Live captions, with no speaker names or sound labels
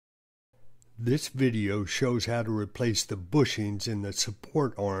This video shows how to replace the bushings in the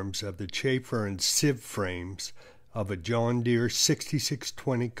support arms of the chaffer and sieve frames of a John Deere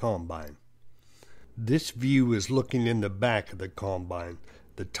 6620 combine. This view is looking in the back of the combine.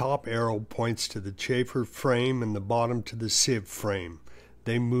 The top arrow points to the chaffer frame and the bottom to the sieve frame.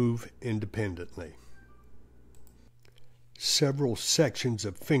 They move independently. Several sections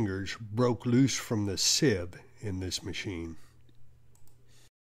of fingers broke loose from the sieve in this machine.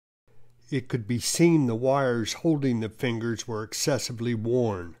 It could be seen the wires holding the fingers were excessively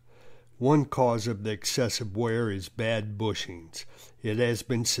worn. One cause of the excessive wear is bad bushings. It has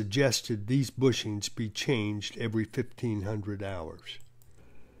been suggested these bushings be changed every 1,500 hours.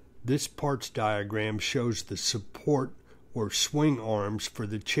 This parts diagram shows the support or swing arms for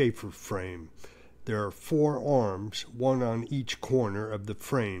the chaffer frame. There are 4 arms, one on each corner of the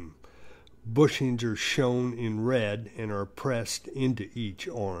frame. Bushings are shown in red and are pressed into each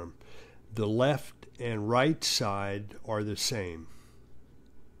arm. The left and right side are the same.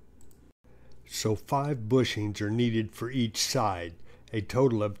 So 5 bushings are needed for each side, a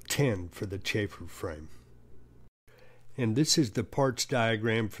total of 10 for the chaffer frame. And this is the parts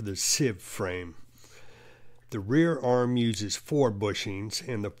diagram for the sieve frame. The rear arm uses 4 bushings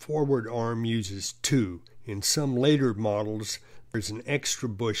and the forward arm uses 2. In some later models, there's an extra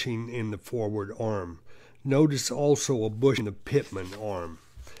bushing in the forward arm. Notice also a bushing in the pitman arm.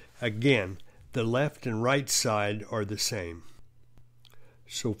 Again, the left and right side are the same.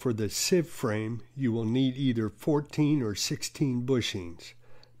 So for the sieve frame, you will need either 14 or 16 bushings.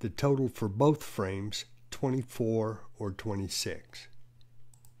 The total for both frames, 24 or 26.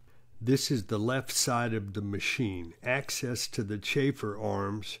 This is the left side of the machine. Access to the chaffer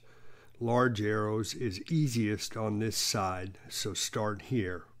arms, large arrows, is easiest on this side, so start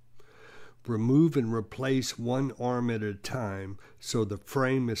here. Remove and replace one arm at a time so the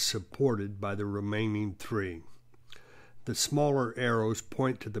frame is supported by the remaining 3. The smaller arrows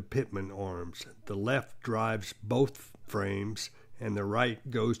point to the pitman arms. The left drives both frames and the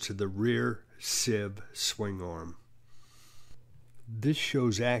right goes to the rear sieve swing arm. This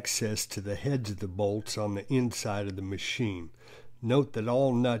shows access to the heads of the bolts on the inside of the machine. Note that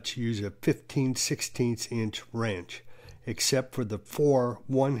all nuts use a 15/16 inch wrench, except for the 4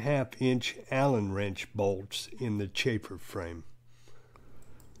 1/2 inch Allen wrench bolts in the chaffer frame.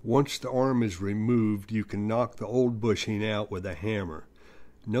 Once the arm is removed, you can knock the old bushing out with a hammer.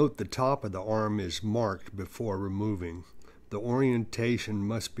 Note the top of the arm is marked before removing. The orientation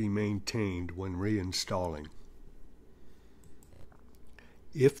must be maintained when reinstalling.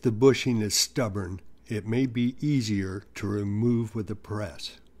 If the bushing is stubborn, it may be easier to remove with a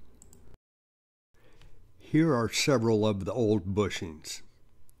press. Here are several of the old bushings.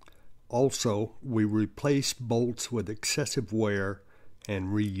 Also, we replace bolts with excessive wear and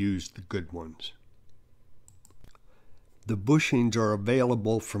reuse the good ones. The bushings are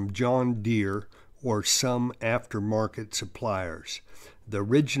available from John Deere or some aftermarket suppliers. The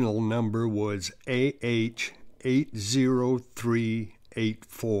original number was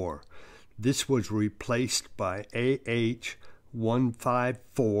AH80384. This was replaced by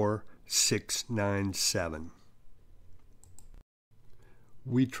AH154697.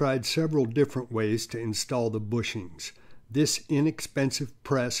 We tried several different ways to install the bushings. This inexpensive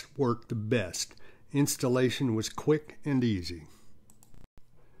press worked the best. Installation was quick and easy.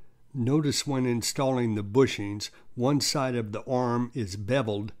 Notice when installing the bushings, one side of the arm is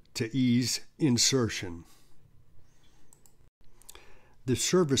beveled to ease insertion. The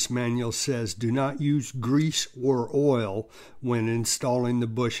service manual says do not use grease or oil when installing the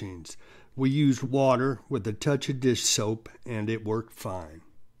bushings. We used water with a touch of dish soap and it worked fine.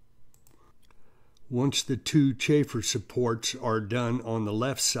 Once the 2 chaffer supports are done on the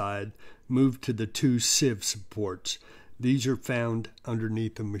left side, move to the 2 sieve supports. These are found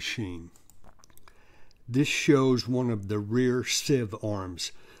underneath the machine. This shows one of the rear sieve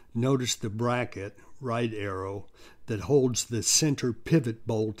arms. Notice the bracket, right arrow, that holds the center pivot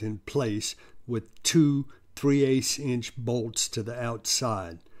bolt in place with 2 3/8 inch bolts to the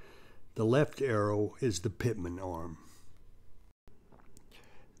outside. The left arrow is the pitman arm.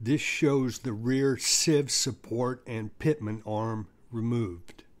 This shows the rear sieve support and pitman arm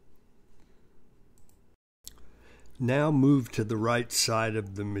removed. Now move to the right side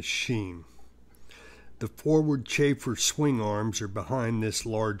of the machine. The forward chaffer swing arms are behind this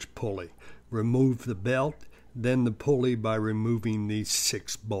large pulley. Remove the belt, then the pulley by removing these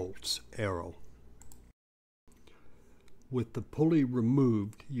 6 bolts. Arrow. With the pulley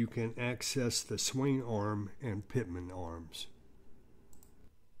removed, you can access the swing arm and pitman arms.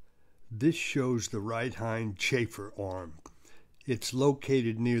 This shows the right hind chaffer arm. It's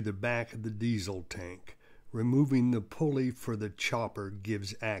located near the back of the diesel tank. Removing the pulley for the chopper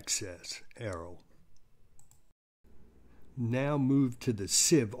gives access. Arrow. Now move to the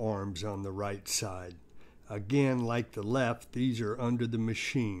sieve arms on the right side. Again, like the left, these are under the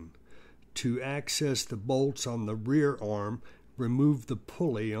machine. To access the bolts on the rear arm, remove the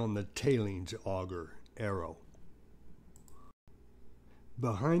pulley on the tailings auger. Arrow.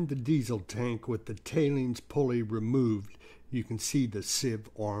 Behind the diesel tank with the tailings pulley removed, you can see the sieve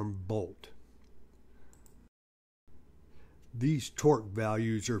arm bolt. These torque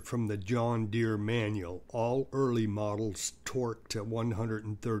values are from the John Deere manual. All early models torque to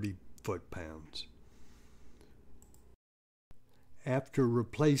 130 foot-pounds. After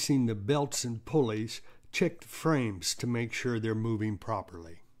replacing the belts and pulleys, check the frames to make sure they're moving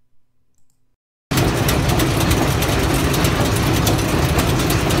properly.